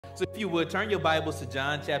So if you would, turn your Bibles to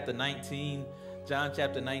John chapter 19. John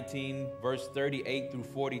chapter 19, verse 38 through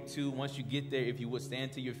 42. Once you get there, if you would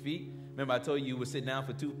stand to your feet. Remember I told you would sit down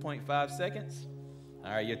for 2.5 seconds?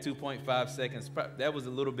 All right, your 2.5 seconds. That was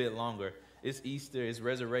a little bit longer. It's Easter, it's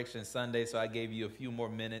Resurrection Sunday, so I gave you a few more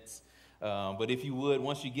minutes. But if you would,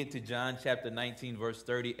 once you get to John chapter 19, verse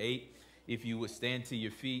 38, if you would stand to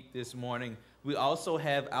your feet this morning. We also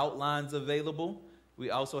have outlines available.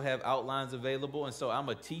 And so I'm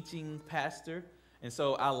a teaching pastor. And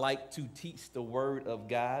so I like to teach the Word of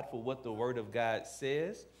God for what the Word of God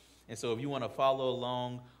says. And so if you want to follow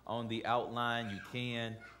along on the outline, you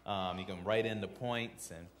can. You can write in the points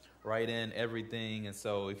and write in everything. And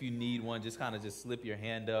so if you need one, just slip your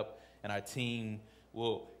hand up and our team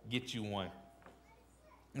will get you one.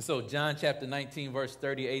 And so John chapter 19, verse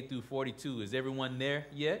 38 through 42. Is everyone there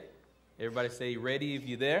yet? Everybody say ready if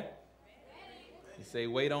you're there. You say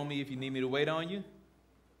wait on me if you need me to wait on you.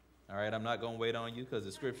 All right, I'm not going to wait on you because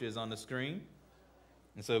the scripture is on the screen.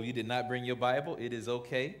 And so if you did not bring your Bible, it is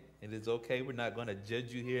okay. It is okay. We're not going to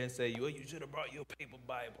judge you here and say, well, you should have brought your paper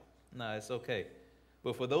Bible. No, it's okay.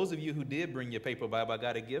 But for those of you who did bring your paper Bible, I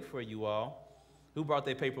got a gift for you all. Who brought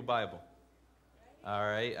their paper Bible? All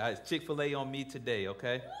right, Chick-fil-A on me today,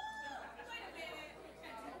 okay?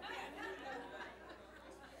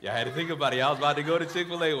 Y'all had to think about it. I was about to go to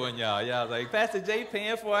Chick-fil-A one, y'all. Y'all was like, Pastor Jay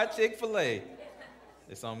paying for our Chick-fil-A.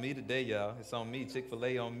 It's on me today, y'all. It's on me.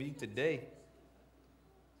 Chick-fil-A on me today.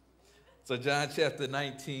 So John chapter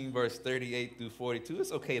 19, verse 38 through 42.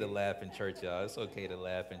 It's okay to laugh in church, y'all. It's okay to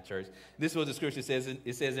laugh in church. This is what the scripture says.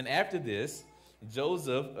 It says, and after this,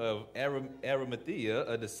 Joseph of Arimathea,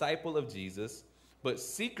 a disciple of Jesus, but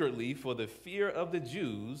secretly for the fear of the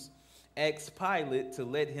Jews, asked Pilate to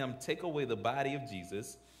let him take away the body of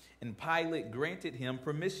Jesus. And Pilate granted him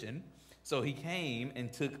permission. So he came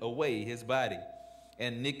and took away his body.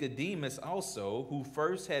 And Nicodemus also, who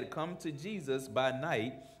first had come to Jesus by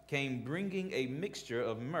night, came bringing a mixture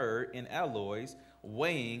of myrrh and aloes,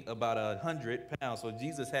 weighing about 100 pounds. So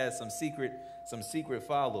Jesus had some secret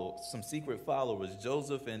followers,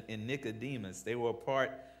 Joseph and Nicodemus. They were a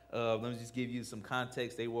part of, let me just give you some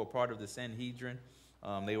context. They were a part of the Sanhedrin.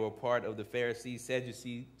 They were a part of the Pharisee,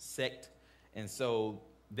 Sadducee sect. And so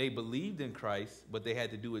they believed in Christ, but they had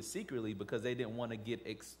to do it secretly because they didn't want to get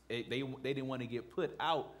they didn't want to get put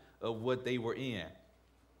out of what they were in.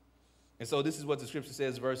 And so this is what the scripture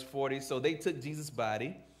says, verse 40. So they took Jesus'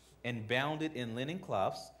 body and bound it in linen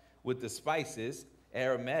cloths with the spices,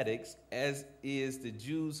 aromatics, as is the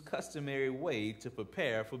Jews' customary way to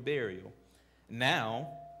prepare for burial. Now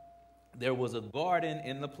there was a garden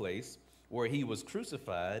in the place where he was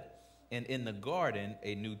crucified, and in the garden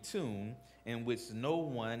a new tomb in which no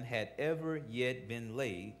one had ever yet been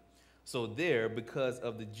laid. So there, because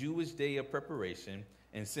of the Jewish day of preparation,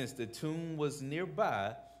 and since the tomb was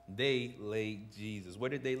nearby, they laid Jesus. Where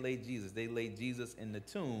did they lay Jesus? They laid Jesus in the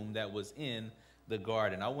tomb that was in the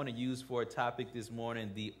garden. I want to use for a topic this morning,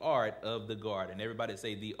 the art of the garden. Everybody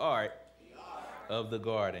say the art of the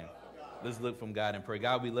garden. Let's look from God and pray.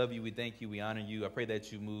 God, we love you. We thank you. We honor you. I pray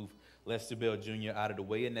that you move Lester Bell Jr. out of the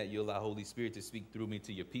way and that you allow Holy Spirit to speak through me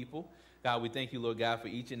to your people. God, we thank you, Lord God, for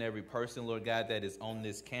each and every person, Lord God, that is on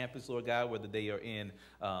this campus, Lord God, whether they are in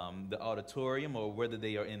the auditorium or whether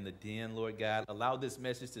they are in the den, Lord God. Allow this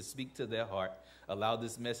message to speak to their heart. Allow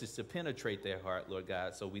this message to penetrate their heart, Lord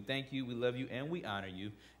God. So we thank you, we love you, and we honor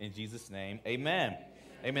you. In Jesus' name, amen.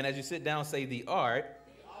 Amen. As you sit down, say the art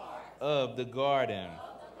of the garden.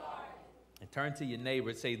 And turn to your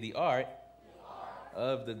neighbor, say the art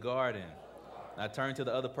of the garden. Now turn to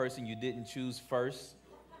the other person you didn't choose first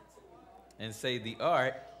and say the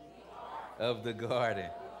art of the garden.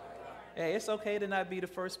 Hey, it's okay to not be the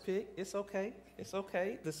first pick. It's okay. It's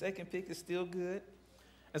okay. The second pick is still good.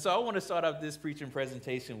 And so I want to start off this preaching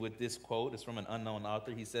presentation with this quote. It's from an unknown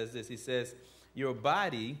author. He says this. He says, your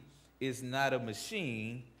body is not a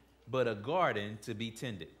machine, but a garden to be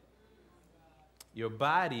tended. Your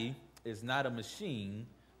body is not a machine,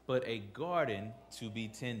 but a garden to be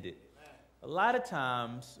tended. A lot of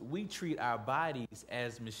times we treat our bodies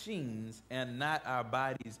as machines and not our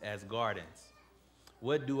bodies as gardens.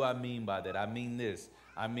 What do I mean by that? I mean this.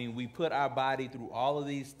 I mean, we put our body through all of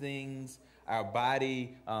these things. Our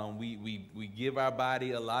body, we give our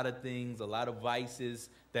body a lot of things, a lot of vices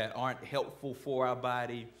that aren't helpful for our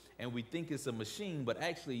body. And we think it's a machine, but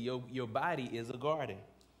actually your body is a garden.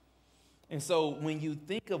 And so when you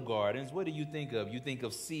think of gardens, what do you think of? You think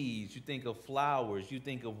of seeds, you think of flowers, you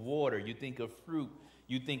think of water, you think of fruit,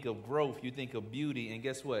 you think of growth, you think of beauty. And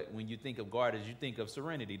guess what? When you think of gardens, you think of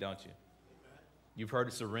serenity, don't you? You've heard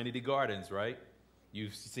of Serenity Gardens, right?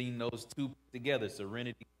 You've seen those two together,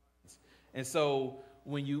 Serenity And so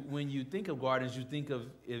when you think of gardens, you think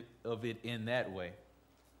of it in that way.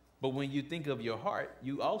 But when you think of your heart,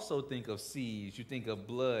 you also think of seeds, you think of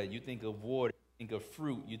blood, you think of water, you think of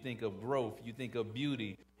fruit, you think of growth, you think of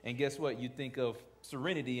beauty. And guess what? You think of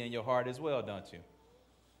serenity in your heart as well, don't you?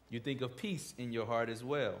 You think of peace in your heart as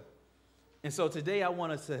well. And so today I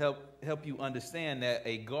want us to help you understand that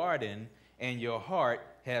a garden and your heart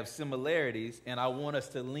have similarities, and I want us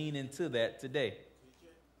to lean into that today.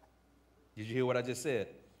 Did you hear what I just said?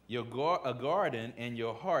 A garden and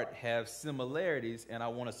your heart have similarities, and I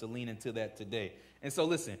want us to lean into that today. And so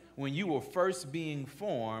listen, when you were first being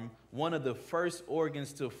formed, one of the first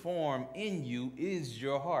organs to form in you is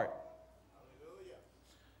your heart. Hallelujah.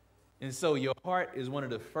 And so your heart is one of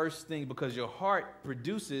the first things, because your heart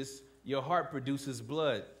produces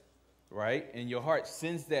blood, right? And your heart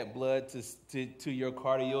sends that blood to your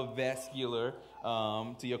cardiovascular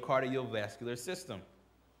system.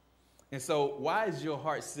 And so why is your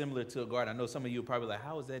heart similar to a garden? I know some of you are probably like,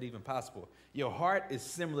 how is that even possible? Your heart is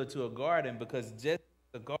similar to a garden because just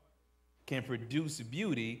as a garden can produce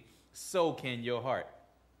beauty, so can your heart.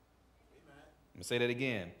 Amen. Let me say that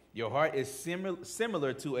again. Your heart is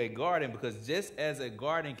similar to a garden because just as a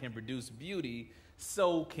garden can produce beauty,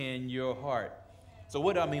 so can your heart. So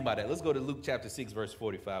what do I mean by that? Let's go to Luke chapter 6, verse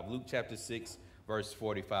 45. Luke chapter 6, verse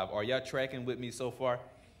 45. Are y'all tracking with me so far?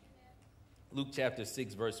 Luke chapter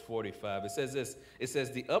 6, verse 45. It says this. It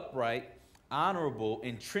says, the upright, honorable,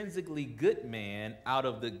 intrinsically good man out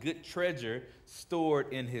of the good treasure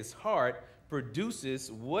stored in his heart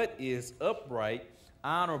produces what is upright,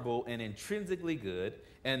 honorable, and intrinsically good.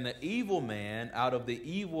 And the evil man out of the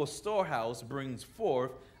evil storehouse brings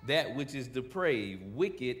forth that which is depraved,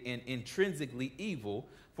 wicked, and intrinsically evil.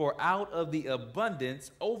 For out of the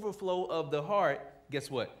abundance, overflow of the heart,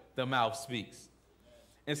 guess what? The mouth speaks.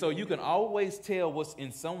 And so you can always tell what's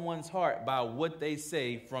in someone's heart by what they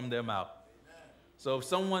say from their mouth. So if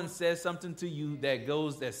someone says something to you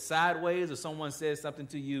that's sideways, or someone says something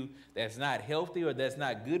to you that's not healthy or that's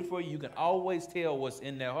not good for you, you can always tell what's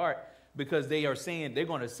in their heart because they're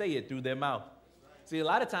going to say it through their mouth. See, a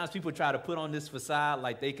lot of times people try to put on this facade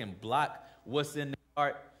like they can block what's in their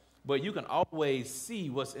heart, but you can always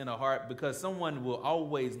see what's in a heart because someone will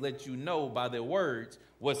always let you know by their words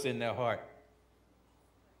what's in their heart.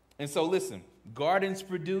 And so listen, gardens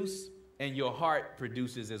produce and your heart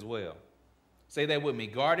produces as well. Say that with me.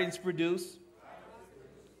 Gardens produce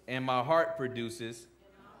and my heart produces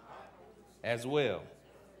as well.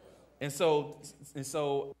 And so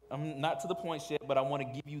I'm not to the point yet, but I want to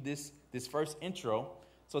give you this first intro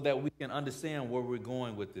so that we can understand where we're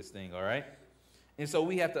going with this thing, all right? And so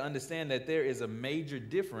we have to understand that there is a major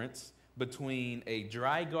difference between a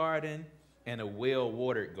dry garden and a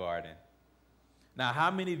well-watered garden. Now,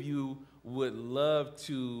 how many of you would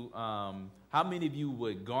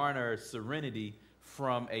garner serenity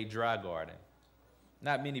from a dry garden?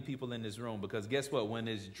 Not many people in this room, because guess what? When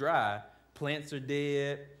it's dry, plants are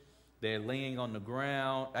dead. They're laying on the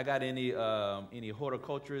ground. I got any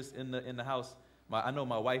horticulturists in the house? I know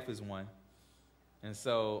my wife is one. And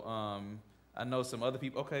so I know some other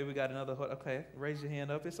people. Okay, we got another. Okay, raise your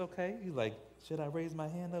hand up. It's okay. You're like, should I raise my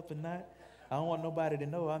hand up or not? I don't want nobody to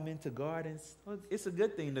know I'm into gardens. Well, it's a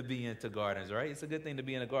good thing to be into gardens, right? It's a good thing to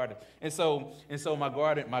be in a garden. And so my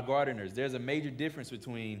gardeners, there's a major difference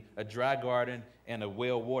between a dry garden and a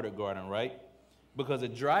well-watered garden, right? Because a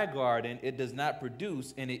dry garden, it does not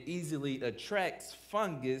produce and it easily attracts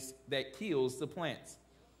fungus that kills the plants,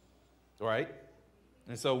 right?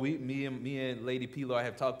 And so me and Lady Pilar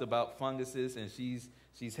have talked about funguses, and she's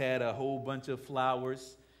had a whole bunch of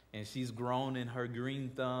flowers. And she's grown in her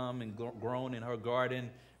green thumb and grown in her garden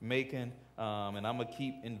making. And I'm going to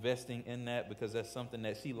keep investing in that because that's something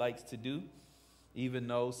that she likes to do. Even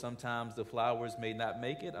though sometimes the flowers may not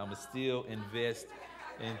make it, I'm going to still invest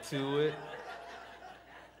into it.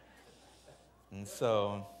 And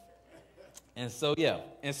so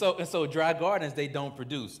dry gardens, they don't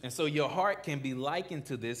produce. And so your heart can be likened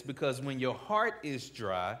to this because when your heart is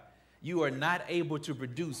dry, you are not able to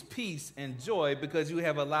produce peace and joy because you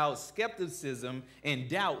have allowed skepticism and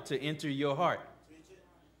doubt to enter your heart.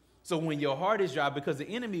 So when your heart is dry, because the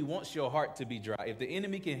enemy wants your heart to be dry. If the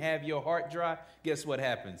enemy can have your heart dry, guess what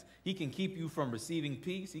happens? He can keep you from receiving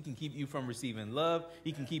peace. He can keep you from receiving love.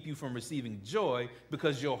 He can keep you from receiving joy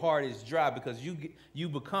because your heart is dry, because you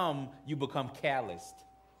become calloused.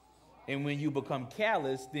 And when you become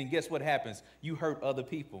calloused, then guess what happens? You hurt other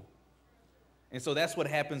people. And so that's what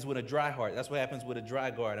happens with a dry heart. That's what happens with a dry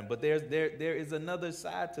garden. But there is another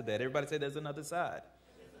side to that. Everybody say there's another side.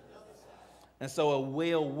 And so a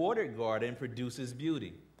well-watered garden produces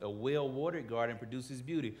beauty. A well-watered garden produces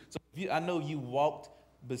beauty. So I know you walked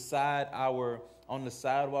beside on the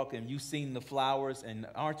sidewalk and you've seen the flowers, and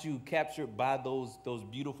aren't you captured by those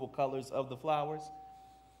beautiful colors of the flowers?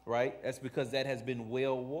 Right? That's because that has been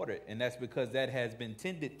well-watered, and that's because that has been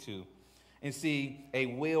tended to. And see, a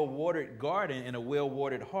well-watered garden and a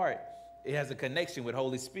well-watered heart, it has a connection with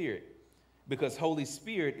Holy Spirit, because Holy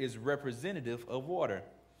Spirit is representative of water.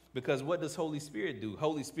 Because what does Holy Spirit do?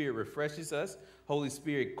 Holy Spirit refreshes us. Holy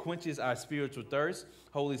Spirit quenches our spiritual thirst.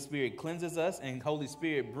 Holy Spirit cleanses us, and Holy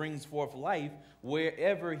Spirit brings forth life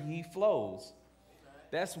wherever he flows.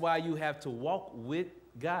 That's why you have to walk with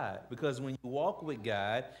God, because when you walk with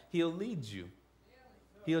God, he'll lead you.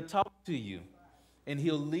 He'll talk to you, and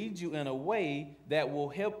he'll lead you in a way that will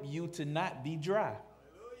help you to not be dry.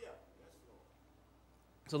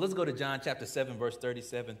 So let's go to John chapter 7, verse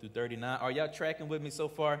 37 through 39. Are y'all tracking with me so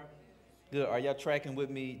far? Good. Are y'all tracking with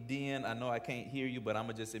me, Den? I know I can't hear you, but I'm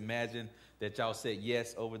going to just imagine that y'all said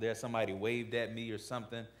yes over there. Somebody waved at me or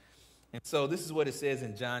something. And so this is what it says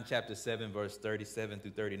in John chapter 7, verse 37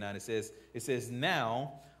 through 39. It says,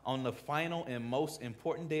 now, on the final and most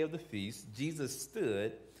important day of the feast, Jesus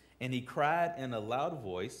stood and he cried in a loud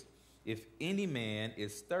voice, if any man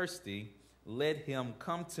is thirsty, let him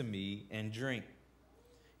come to me and drink.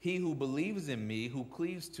 He who believes in me, who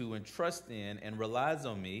cleaves to and trusts in and relies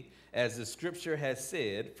on me, as the scripture has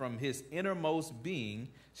said, from his innermost being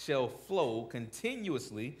shall flow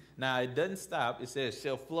continuously. Now it doesn't stop. It says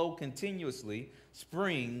shall flow continuously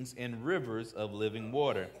springs and rivers of living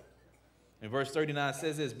water. And verse 39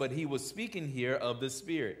 says this, but he was speaking here of the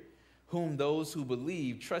Spirit, whom those who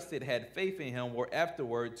believed, trusted, had faith in him, were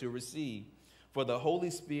afterward to receive. For the Holy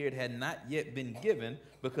Spirit had not yet been given,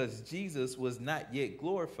 because Jesus was not yet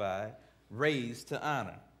glorified, raised to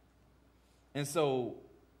honor. And so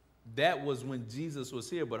that was when Jesus was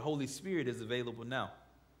here, but Holy Spirit is available now.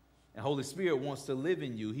 And Holy Spirit wants to live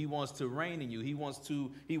in you. He wants to reign in you. He wants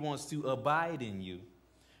to abide in you.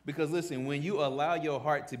 Because listen, when you allow your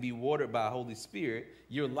heart to be watered by Holy Spirit,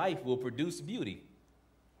 your life will produce beauty.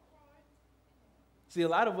 See, a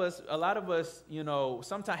lot of us, you know,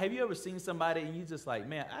 sometimes, have you ever seen somebody and you just like,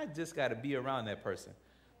 man, I just got to be around that person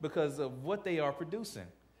because of what they are producing.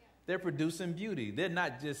 They're producing beauty. They're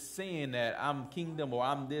not just saying that I'm kingdom or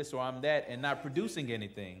I'm this or I'm that and not producing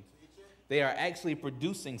anything. They are actually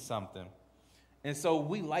producing something. And so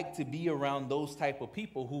we like to be around those type of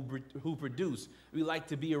people who produce. We like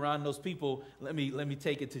to be around those people. Let me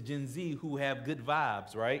take it to Gen Z, who have good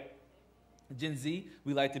vibes, right? Gen Z,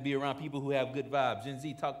 we like to be around people who have good vibes. Gen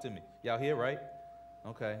Z, talk to me. Y'all here, right?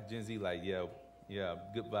 Okay. Gen Z, like, yeah,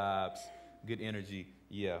 good vibes, good energy.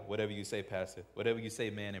 Yeah, whatever you say, Pastor. Whatever you say,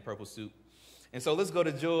 man in purple suit. And so let's go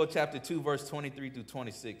to Joel chapter 2, verse 23 through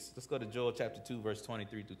 26. Let's go to Joel chapter 2, verse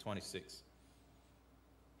 23 through 26.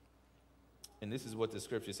 And this is what the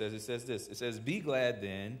scripture says. It says this. It says, be glad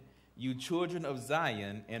then, you children of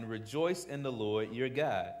Zion, and rejoice in the Lord your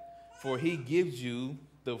God. For he gives you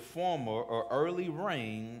the former or early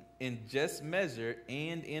rain in just measure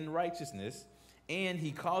and in righteousness, and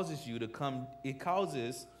he causes you to come, it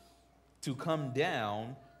causes to come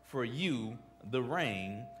down for you the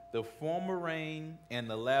rain, the former rain and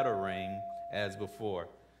the latter rain as before.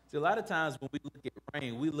 See, a lot of times when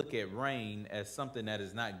we look at rain as something that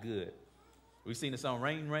is not good. We've seen the song,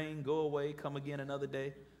 rain, rain, go away, come again another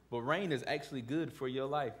day. But rain is actually good for your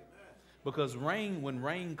life. Because rain, when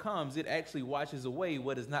rain comes, it actually washes away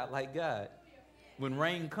what is not like God. When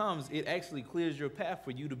rain comes, it actually clears your path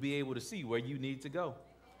for you to be able to see where you need to go.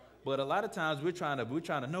 But a lot of times we're trying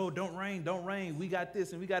to, no, don't rain. We got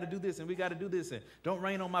this and we got to do this and we got to do this. And don't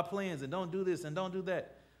rain on my plans and don't do this and don't do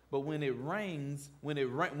that. But when it rains,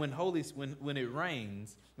 when Holy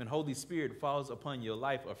Spirit falls upon your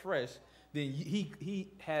life afresh, then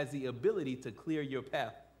he has the ability to clear your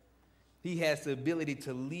path. He has the ability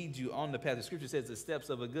to lead you on the path. The scripture says the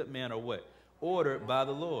steps of a good man are what? Ordered by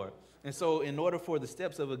the Lord. And so in order for the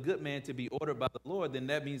steps of a good man to be ordered by the Lord, then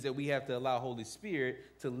that means that we have to allow Holy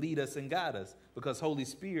Spirit to lead us and guide us, because Holy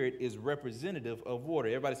Spirit is representative of water.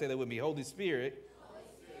 Everybody say that with me. Holy Spirit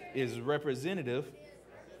is representative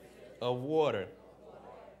of water.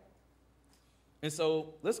 And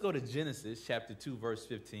so let's go to Genesis chapter 2, verse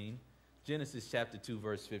 15. Genesis chapter 2,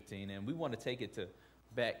 verse 15. And we want to take it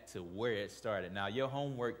back to where it started. Now, your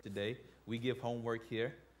homework today, we give homework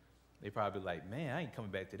here. They probably like, man, I ain't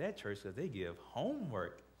coming back to that church because they give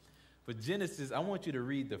homework. But Genesis, I want you to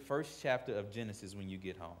read the first chapter of Genesis when you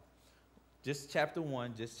get home. Just chapter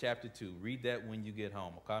 1, just chapter 2. Read that when you get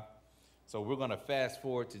home, okay? So we're going to fast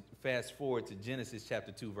forward to Genesis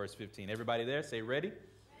chapter 2, verse 15. Everybody there, say ready? Ready.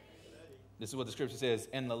 This is what the scripture says.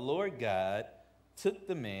 And the Lord God took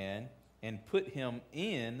the man and put him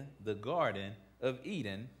in the Garden of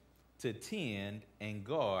Eden to tend and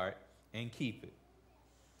guard and keep it.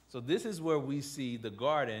 So this is where we see the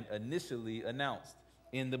garden initially announced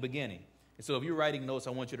in the beginning. And so if you're writing notes, I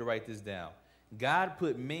want you to write this down. God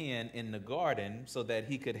put man in the garden so that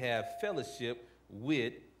he could have fellowship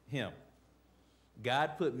with him.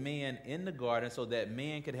 God put man in the garden so that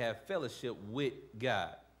man could have fellowship with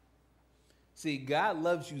God. See, God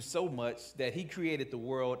loves you so much that he created the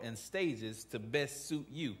world in stages to best suit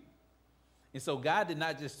you. And so God did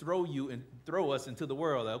not just throw us into the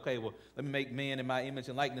world. Like, okay, well, let me make man in my image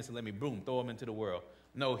and likeness and let me, boom, throw him into the world.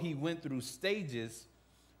 No, he went through stages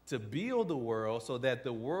to build the world so that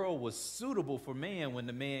the world was suitable for man when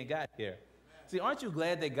the man got here. See, aren't you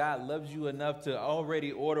glad that God loves you enough to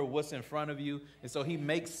already order what's in front of you? And so he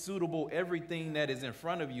makes suitable everything that is in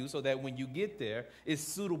front of you so that when you get there, it's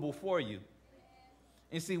suitable for you.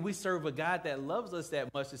 And see, we serve a God that loves us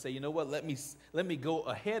that much to say, you know what, let me go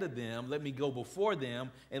ahead of them, let me go before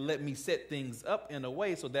them, and let me set things up in a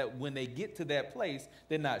way so that when they get to that place,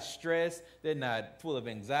 they're not stressed, they're not full of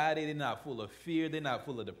anxiety, they're not full of fear, they're not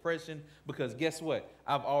full of depression, because guess what?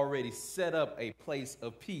 I've already set up a place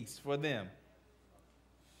of peace for them.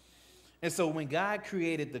 And so when God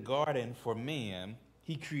created the garden for man,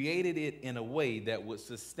 he created it in a way that would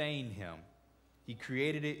sustain him. He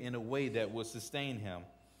created it in a way that would sustain him.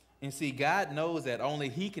 And see, God knows that only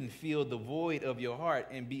he can fill the void of your heart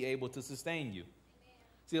and be able to sustain you.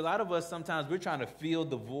 See, a lot of us, sometimes we're trying to fill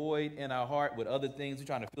the void in our heart with other things. We're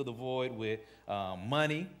trying to fill the void with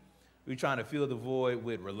money. We're trying to fill the void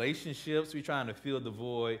with relationships. We're trying to fill the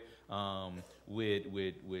void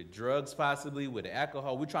with drugs, possibly, with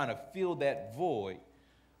alcohol. We're trying to fill that void.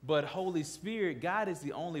 But Holy Spirit, God is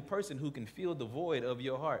the only person who can fill the void of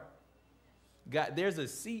your heart. God, there's a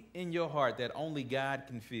seat in your heart that only God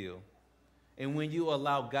can fill. And when you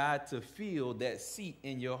allow God to fill that seat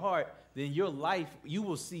in your heart, then your life, you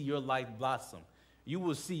will see your life blossom. You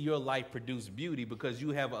will see your life produce beauty because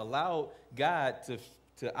you have allowed God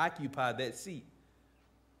to occupy that seat.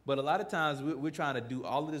 But a lot of times we're trying to do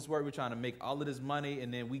all of this work. We're trying to make all of this money,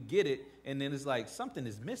 and then we get it, and then it's like something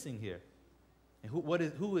is missing here. And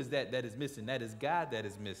who is that is missing? That is God that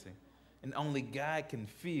is missing. And only God can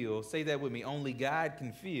fill, say that with me, only God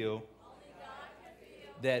can fill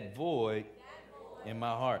that void in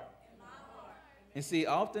my heart. And see,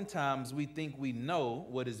 oftentimes we think we know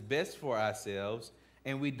what is best for ourselves,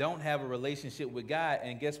 and we don't have a relationship with God,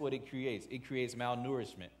 and guess what it creates? It creates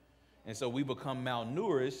malnourishment. And so we become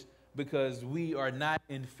malnourished because we are not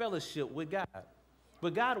in fellowship with God.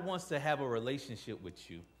 But God wants to have a relationship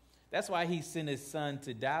with you. That's why he sent his son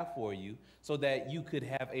to die for you, so that you could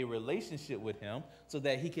have a relationship with him, so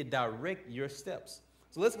that he could direct your steps.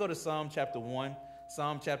 So let's go to Psalm chapter 1.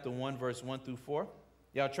 Psalm chapter 1, verse 1 through 4.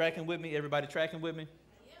 Y'all tracking with me? Everybody tracking with me?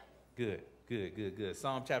 Yep. Good.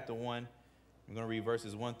 Psalm chapter 1. I'm going to read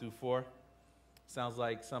verses 1 through 4. Sounds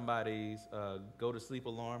like somebody's go-to-sleep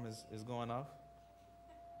alarm is going off.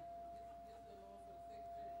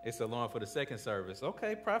 It's the alarm for the second service.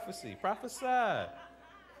 Okay, prophecy. Prophesy.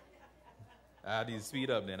 I need to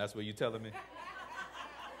speed up then. That's what you're telling me?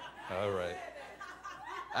 All right.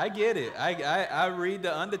 I get it. I read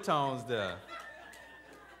the undertones there.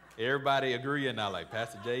 Everybody agreeing now, like,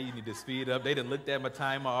 Pastor Jay, you need to speed up. They done looked at my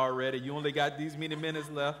timer already. You only got these many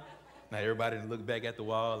minutes left. Now everybody done look back at the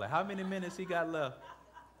wall, like, how many minutes he got left?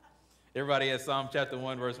 Everybody has Psalm chapter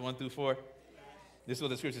 1, verse 1 through 4. This is what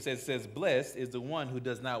the scripture says. It says, blessed is the one who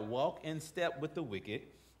does not walk in step with the wicked,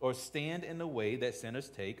 or stand in the way that sinners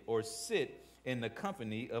take, or sit in the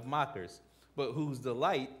company of mockers, but whose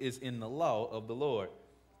delight is in the law of the Lord,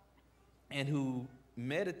 and who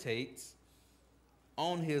meditates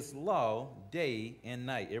on his law day and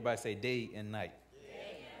night. Everybody say day and night.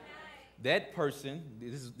 Day and night. That person,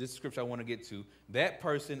 this scripture I want to get to, that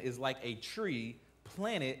person is like a tree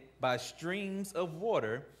planted by streams of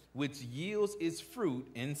water, which yields its fruit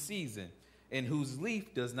in season, and whose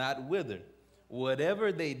leaf does not wither.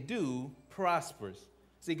 Whatever they do prospers.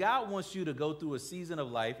 See, God wants you to go through a season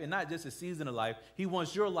of life, and not just a season of life. He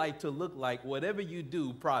wants your life to look like whatever you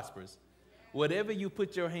do prospers. Whatever you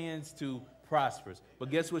put your hands to prospers. But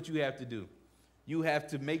guess what you have to do? You have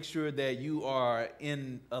to make sure that you are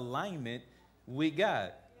in alignment with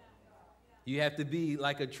God. You have to be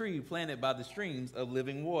like a tree planted by the streams of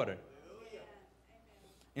living water.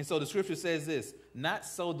 And so the scripture says this, not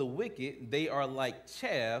so the wicked, they are like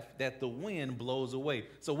chaff that the wind blows away.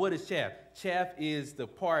 So what is chaff? Chaff is the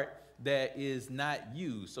part that is not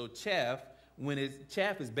used. So chaff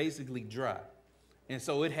is basically dry. And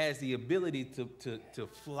so it has the ability to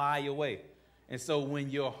fly away. And so when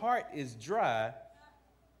your heart is dry,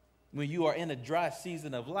 When you are in a dry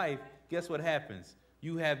season of life, guess what happens?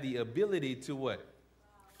 You have the ability to what?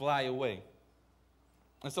 Fly away.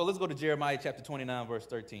 And so let's go to Jeremiah chapter 29, verse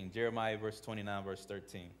 13. Jeremiah verse 29, verse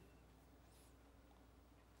 13.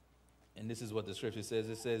 And this is what the scripture says.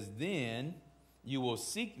 It says, then you will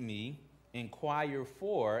seek me, inquire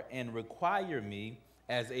for, and require me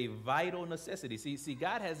as a vital necessity. See,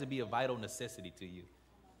 God has to be a vital necessity to you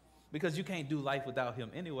because you can't do life without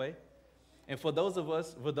him anyway. And for those of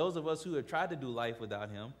us who have tried to do life without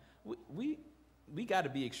him, we got to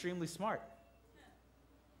be extremely smart.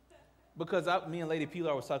 Because me and Lady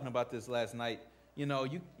Pilar was talking about this last night. You know,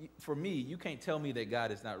 for me, you can't tell me that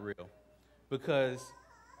God is not real. Because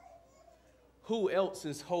who else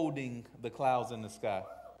is holding the clouds in the sky?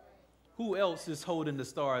 Who else is holding the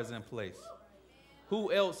stars in place?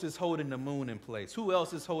 Who else is holding the moon in place? Who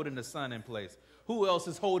else is holding the sun in place? Who else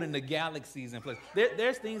is holding the galaxies in place?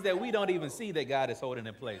 There's things that we don't even see that God is holding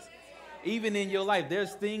in place. Even in your life,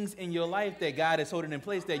 there's things in your life that God is holding in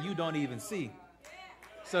place that you don't even see.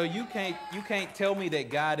 So you can't tell me that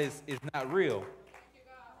God is not real,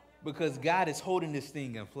 because God is holding this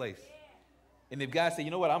thing in place. And if God said,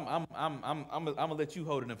 you know what, I'm gonna let you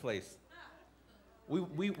hold it in place,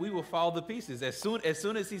 we will fall to pieces. As soon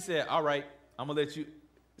as he said, all right, I'm gonna let you,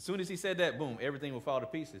 as soon as he said that, boom, everything will fall to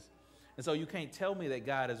pieces. And so you can't tell me that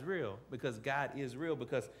God is real, because God is real,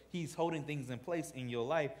 because he's holding things in place in your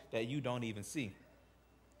life that you don't even see.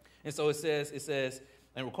 And so it says,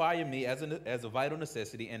 and require me as a vital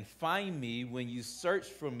necessity, and find me when you search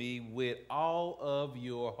for me with all of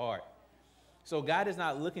your heart. So God is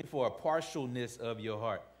not looking for a partialness of your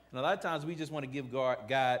heart. And a lot of times we just want to give God,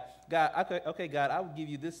 okay, God, I will give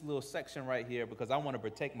you this little section right here because I want to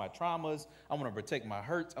protect my traumas. I want to protect my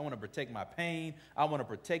hurts. I want to protect my pain. I want to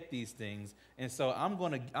protect these things. And so I'm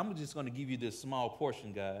just going to give you this small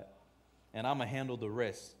portion, God, and I'm going to handle the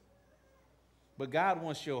rest. But God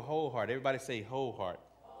wants your whole heart. Everybody say whole heart.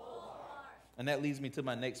 Whole heart. And that leads me to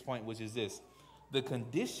my next point, which is this. The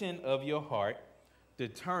condition of your heart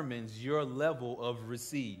determines your level of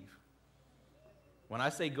receive. When I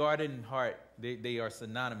say guarded in heart, they are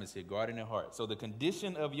synonymous here, guarded in heart. So the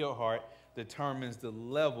condition of your heart determines the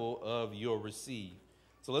level of your receive.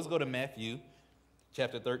 So let's go to Matthew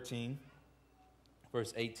chapter 13,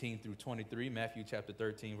 verse 18 through 23. Matthew chapter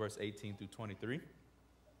 13, verse 18 through 23.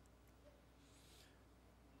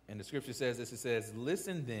 And the scripture says this, it says,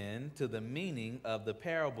 listen then to the meaning of the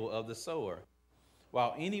parable of the sower.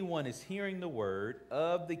 While anyone is hearing the word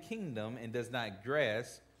of the kingdom and does not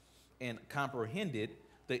grasp and comprehend it,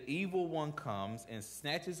 the evil one comes and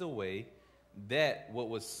snatches away that what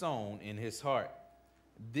was sown in his heart.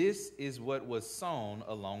 This is what was sown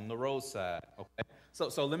along the roadside. Okay.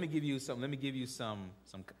 So let me give you some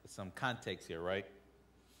context here, right?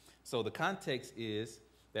 So the context is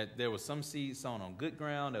that there was some seed sown on good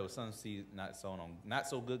ground. There was some seed not sown on not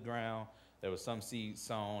so good ground. There was some seed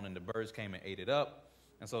sown and the birds came and ate it up.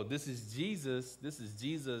 And so this is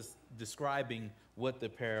Jesus describing what the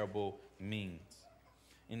parable means.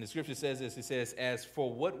 And the scripture says this, it says, as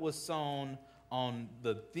for what was sown on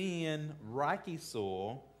the thin, rocky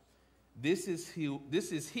soil, this is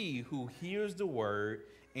he who hears the word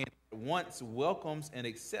and at once welcomes and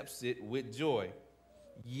accepts it with joy.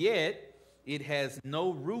 Yet it has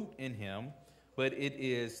no root in him, but it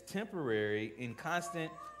is temporary,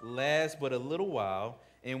 inconstant, lasts but a little while.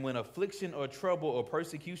 And when affliction or trouble or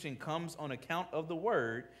persecution comes on account of the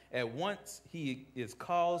word, at once he is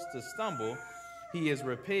caused to stumble. He is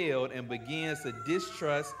repelled and begins to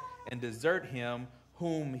distrust and desert him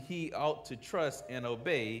whom he ought to trust and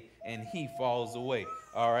obey, and he falls away.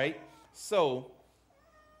 All right. So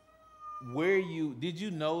did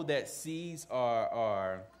you know that seeds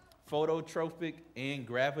are phototrophic and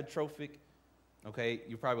gravitrophic? Okay,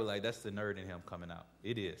 you're probably like, that's the nerd in him coming out.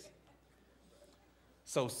 It is.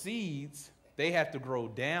 So seeds, they have to grow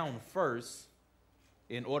down first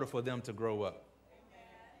in order for them to grow up.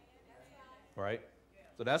 Right?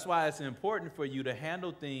 So that's why it's important for you to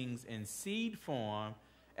handle things in seed form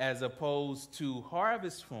as opposed to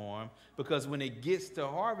harvest form, because when it gets to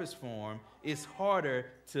harvest form, it's harder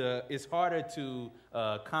to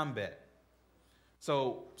combat.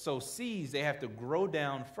 So seeds, they have to grow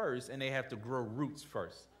down first, and they have to grow roots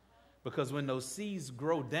first, because when those seeds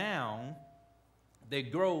grow down, they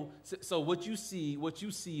grow. So what you see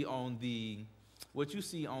on the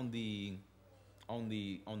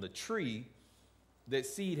tree, that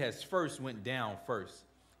seed has first went down first,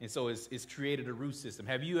 and so it's created a root system.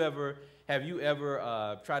 Have you ever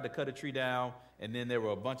tried to cut a tree down, and then there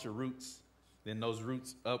were a bunch of roots? Then those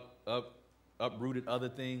roots uprooted other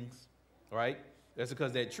things, right? That's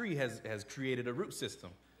because that tree has created a root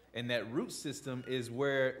system. And that root system is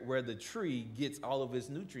where the tree gets all of its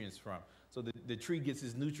nutrients from. So the tree gets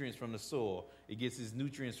its nutrients from the soil. It gets its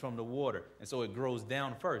nutrients from the water. And so it grows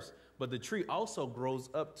down first. But the tree also grows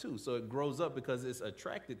up too. So it grows up because it's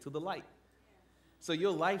attracted to the light. So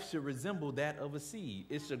your life should resemble that of a seed.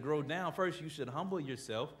 It should grow down first. You should humble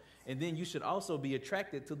yourself. And then you should also be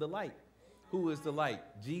attracted to the light. Who is the light?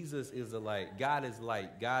 Jesus is the light. God is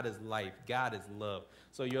light. God is life. God is love.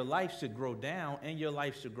 So your life should grow down and your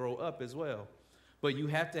life should grow up as well. But you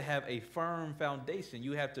have to have a firm foundation.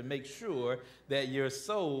 You have to make sure that your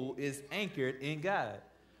soul is anchored in God.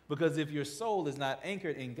 Because if your soul is not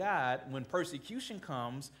anchored in God, when persecution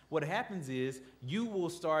comes, what happens is you will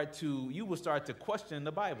start to question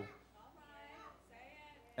the Bible.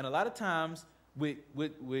 And a lot of times with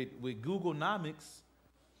Googlenomics,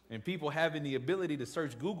 and people having the ability to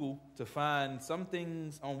search Google to find some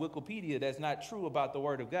things on Wikipedia that's not true about the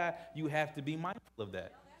Word of God, you have to be mindful of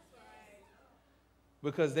that.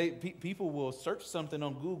 Because people will search something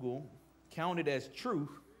on Google, count it as truth.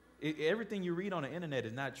 Everything you read on the internet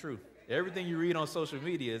is not true. Everything you read on social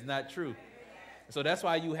media is not true. So that's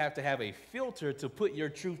why you have to have a filter to put your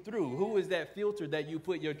truth through. Who is that filter that you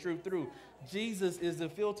put your truth through? Jesus is the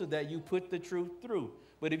filter that you put the truth through.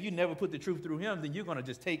 But if you never put the truth through him, then you're going to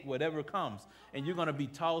just take whatever comes. And you're going to be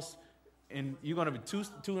tossed and you're going to be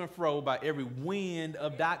to and fro by every wind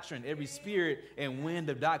of doctrine, every spirit and wind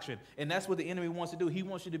of doctrine. And that's what the enemy wants to do. He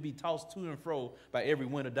wants you to be tossed to and fro by every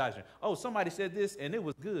wind of doctrine. Oh, somebody said this and it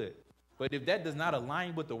was good. But if that does not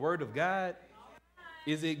align with the word of God,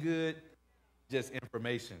 is it good? Just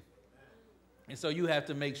information. And so you have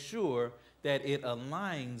to make sure that it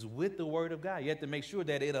aligns with the word of God. You have to make sure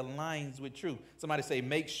that it aligns with truth. Somebody say,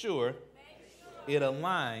 make sure it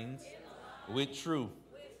aligns with truth.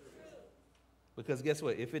 Because guess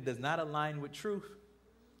what? If it does not align with truth,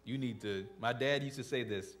 you need to, my dad used to say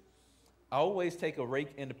this, always take a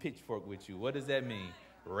rake and a pitchfork with you. What does that mean?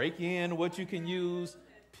 Rake in what you can use,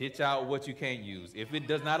 pitch out what you can't use. If it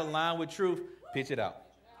does not align with truth, pitch it out.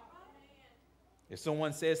 If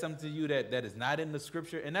someone says something to you that is not in the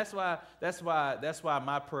scripture, and that's why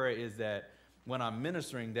my prayer is that when I'm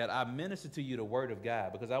ministering, that I minister to you the word of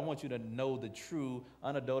God, because I want you to know the true,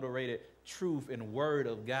 unadulterated truth and word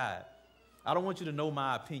of God. I don't want you to know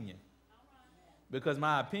my opinion, because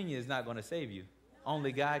my opinion is not going to save you.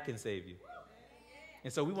 Only God can save you.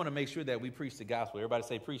 And so we want to make sure that we preach the gospel. Everybody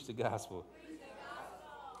say, preach the gospel.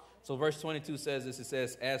 So verse 22 says this. It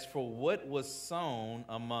says, as for what was sown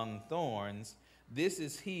among thorns, this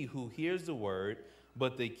is he who hears the word,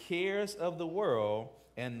 but the cares of the world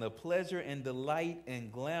and the pleasure and delight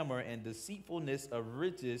and glamour and deceitfulness of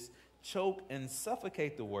riches choke and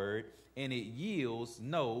suffocate the word, and it yields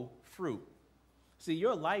no fruit. See,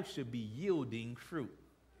 your life should be yielding fruit.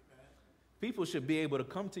 People should be able to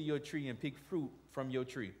come to your tree and pick fruit from your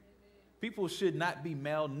tree. People should not be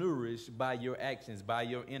malnourished by your actions, by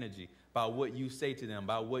your energy, by what you say to them,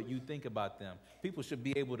 by what you think about them. People should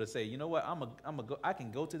be able to say, you know what, I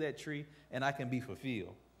can go to that tree and I can be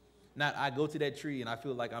fulfilled. Not I go to that tree and I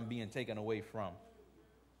feel like I'm being taken away from.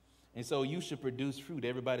 And so you should produce fruit.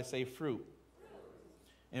 Everybody say fruit.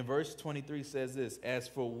 And verse 23 says this, as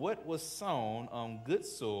for what was sown on good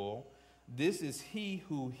soil, this is he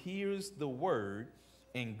who hears the word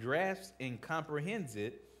and grasps and comprehends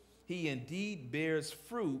it. He indeed bears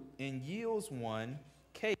fruit and yields one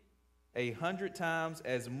case 100 times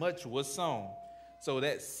as much was sown. So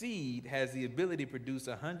that seed has the ability to produce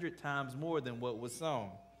 100 times more than what was sown.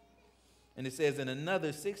 And it says in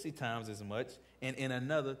another 60 times as much, and in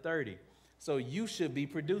another 30. So you should be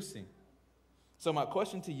producing. So my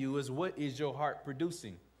question to you is, what is your heart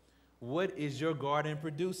producing? What is your garden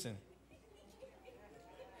producing?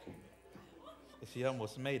 She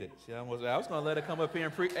almost made it. I was going to let her come up here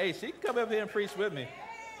and preach. Hey, she can come up here and preach with me.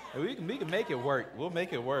 We can make it work. We'll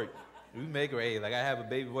make it work. We make her, hey, like I have a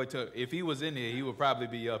baby boy too. If he was in here, he would probably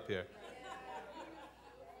be up here.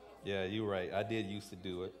 Yeah, you're right. I did used to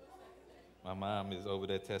do it. My mom is over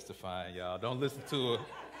there testifying, y'all. Don't listen to her.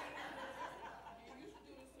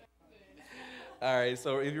 All right,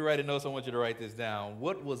 so if you write a note, I want you to write this down.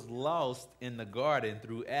 What was lost in the garden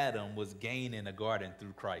through Adam was gained in the garden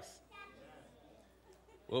through Christ.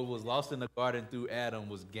 What was lost in the garden through Adam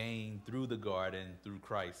was gained through the garden through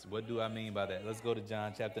Christ. What do I mean by that? Let's go to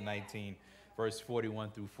John chapter 19, verse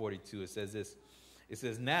 41 through 42. It says this. It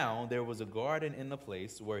says, now there was a garden in the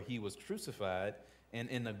place where he was crucified, and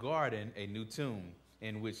in the garden a new tomb,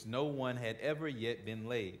 in which no one had ever yet been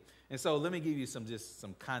laid. And so let me give you some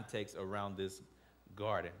context around this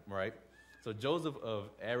garden, right? So Joseph of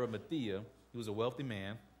Arimathea, he was a wealthy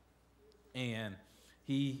man, and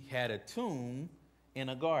he had a tomb in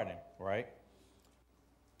a garden, right?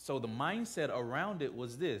 So the mindset around it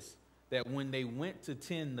was this, that when they went to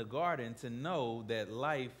tend the garden, to know that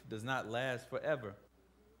life does not last forever.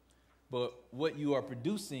 But what you are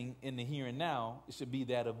producing in the here and now, it should be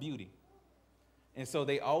that of beauty. And so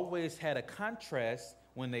they always had a contrast.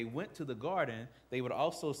 When they went to the garden, they would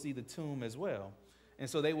also see the tomb as well. And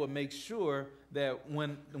so they would make sure that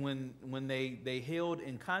when they held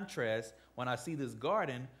in contrast, when I see this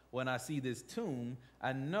garden, when I see this tomb,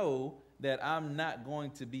 I know that I'm not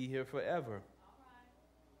going to be here forever.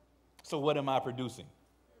 So what am I producing?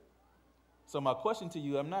 So my question to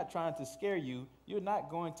you, I'm not trying to scare you. I'm not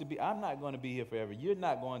going to be here forever. You're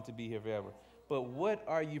not going to be here forever. But what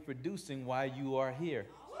are you producing while you are here?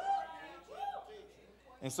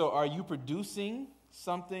 And so are you producing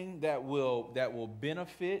something that will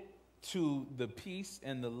benefit to the peace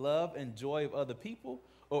and the love and joy of other people?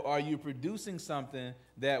 Or are you producing something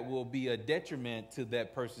that will be a detriment to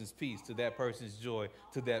that person's peace, to that person's joy,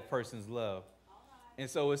 to that person's love? And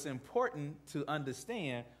so it's important to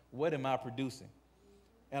understand, what am I producing?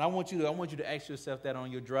 And I want you to ask yourself that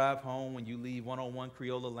on your drive home when you leave 101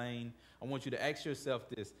 Creola Lane. I want you to ask yourself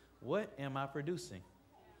this: what am I producing?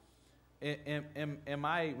 Am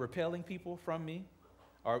I repelling people from me?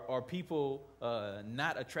 Are people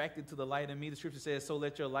not attracted to the light in me? The scripture says, so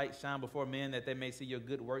let your light shine before men that they may see your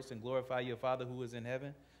good works and glorify your Father who is in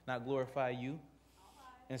heaven, not glorify you.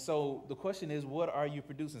 And so the question is, what are you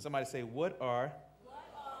producing? Somebody say, what are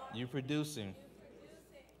you producing?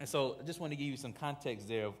 And so I just want to give you some context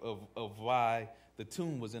there of why the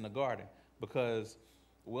tomb was in the garden. Because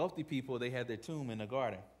wealthy people, they had their tomb in the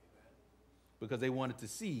garden. Because they wanted to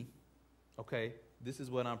see, okay, this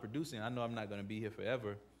is what I'm producing. I know I'm not going to be here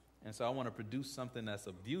forever. And so I want to produce something that's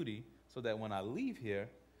of beauty so that when I leave here,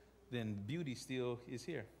 then beauty still is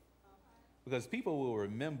here. Because people will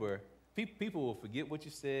remember, people will forget what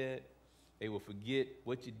you said. They will forget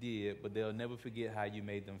what you did, but they'll never forget how you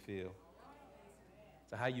made them feel.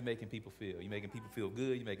 So how you making people feel? You making people feel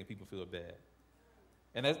good? You making people feel bad?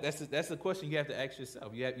 And that's the question you have to ask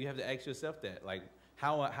yourself. You have to ask yourself that, like,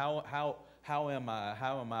 how am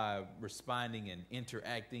I responding and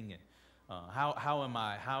interacting, and how am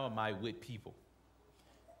I with people?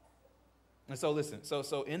 And so listen,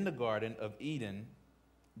 so in the Garden of Eden,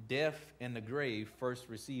 death and the grave first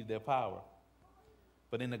received their power.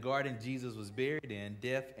 But in the garden Jesus was buried in,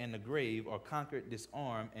 death and the grave are conquered,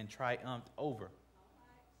 disarmed, and triumphed over.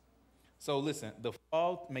 So listen, the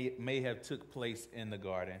fall may have took place in the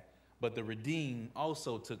garden, but the redeemed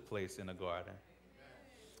also took place in the garden.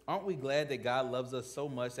 Aren't we glad that God loves us so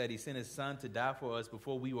much that he sent his son to die for us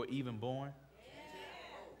before we were even born?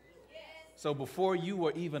 So before you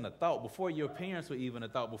were even a thought, before your parents were even a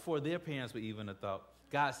thought, before their parents were even a thought,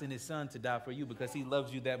 God sent his son to die for you because he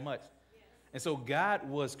loves you that much. And so God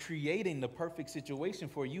was creating the perfect situation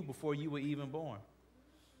for you before you were even born.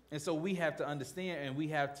 And so we have to understand, and we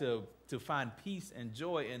have to find peace and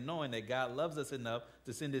joy in knowing that God loves us enough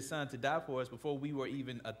to send his son to die for us before we were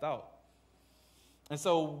even a thought. And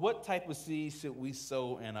so what type of seeds should we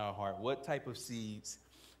sow in our heart? What type of seeds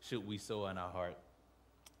should we sow in our heart?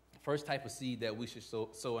 First type of seed that we should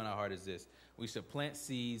sow in our heart is this. We should plant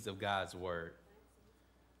seeds of God's word.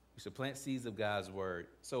 We should plant seeds of God's word.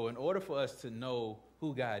 So in order for us to know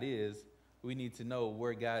who God is, we need to know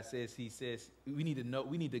where God says he says. We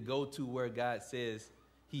need to go to where God says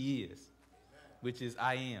he is, which is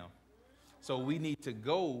I am. So we need to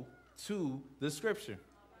go to the scripture.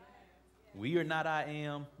 We are not I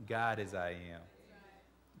am. God is I am.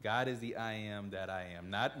 God is the I am that I am,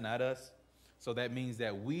 not us. So that means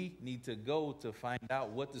that we need to go to find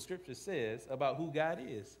out what the scripture says about who God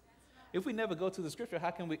is. If we never go to the scripture,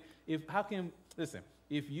 listen,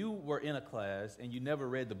 if you were in a class and you never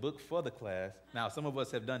read the book for the class, now some of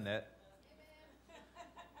us have done that,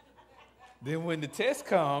 then when the test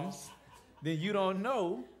comes, then you don't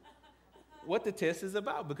know what the test is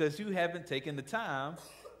about because you haven't taken the time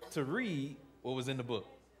to read what was in the book.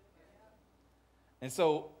 And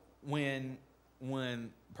so when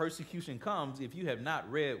persecution comes, if you have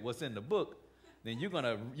not read what's in the book, then you're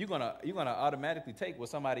gonna automatically take what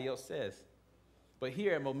somebody else says. But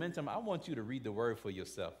here at Momentum, I want you to read the word for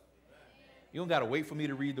yourself. You don't gotta wait for me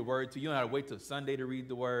to read the word to you. You don't gotta wait till Sunday to read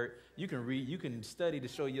the word. You can study to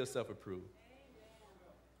show yourself approved.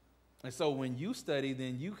 And so when you study,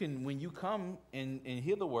 then when you come and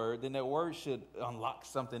hear the word, then that word should unlock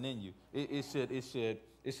something in you.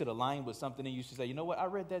 It should align with something in you. You should say, you know what, I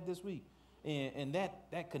read that this week. And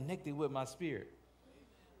that connected with my spirit.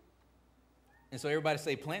 And so everybody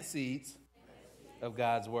say, plant seeds of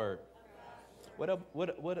God's word.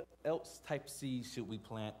 What else type seeds should we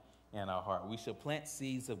plant in our heart. We should plant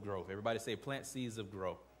seeds of growth. Everybody say, plant seeds of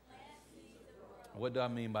growth. What do I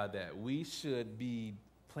mean by that? We should be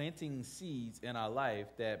planting seeds in our life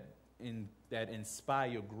that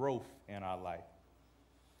inspire growth in our life.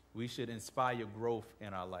 We should inspire growth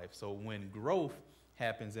in our life. So when growth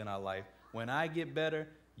happens in our life, when I get better,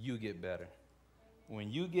 you get better. When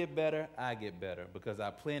you get better, I get better because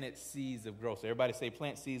I planted seeds of growth. So everybody say,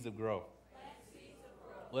 plant seeds of growth. Plant seeds of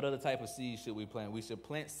growth. What other type of seeds should we plant? We should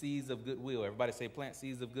plant seeds of goodwill. Everybody say, plant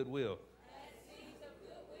seeds of goodwill. Plant seeds of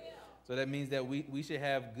goodwill. So that means that we should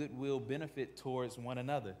have goodwill benefit towards one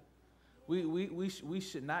another. We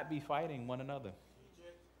should not be fighting one another.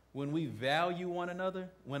 When we value one another,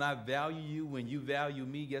 when I value you, when you value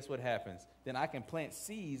me, guess what happens? Then I can plant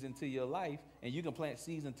seeds into your life, and you can plant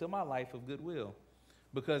seeds into my life of goodwill.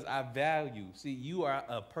 Because I value. See, you are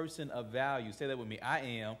a person of value. Say that with me. I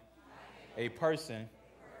am a person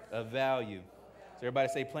of value. So everybody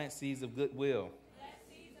say, plant seeds of goodwill.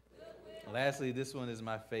 Lastly, this one is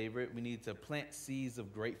my favorite. We need to plant seeds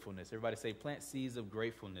of gratefulness. Everybody say, plant seeds of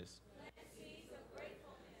gratefulness.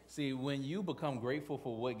 See, when you become grateful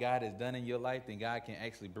for what God has done in your life, then God can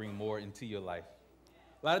actually bring more into your life.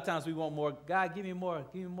 A lot of times we want more. God, give me more.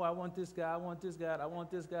 Give me more. I want this God. I want this God. I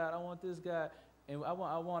want this God. I want this God. And I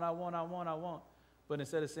want. But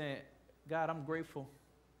instead of saying, God, I'm grateful.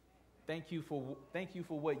 Thank you for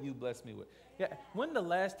what you blessed me with. Yeah. When the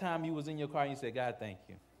last time you was in your car and you said, God, thank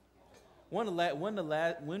you? When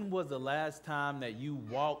was the last time that you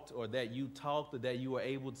walked or that you talked or that you were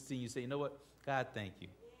able to see, you say, you know what? God, thank you.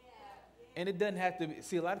 And it doesn't have to be,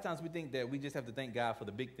 see, a lot of times we think that we just have to thank God for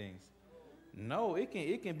the big things. No, it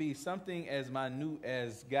can be something as minute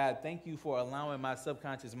as, God, thank you for allowing my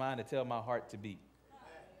subconscious mind to tell my heart to beat.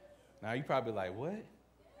 Now, you're probably like, what?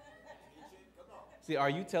 See, are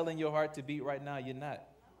you telling your heart to beat right now? You're not.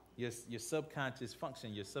 Your subconscious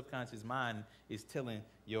function, your subconscious mind is telling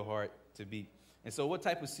your heart to beat. And so what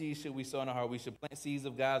type of seeds should we sow in our heart? We should plant seeds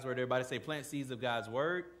of God's word. Everybody say, plant seeds of God's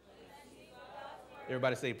word.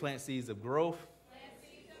 Everybody say, plant seeds of growth.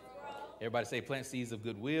 Everybody say, plant seeds of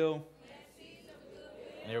goodwill.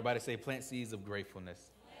 And everybody say, plant seeds of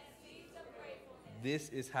gratefulness. This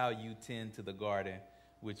is how you tend to the garden,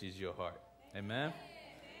 which is your heart. Amen?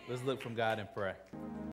 Let's look from God in prayer.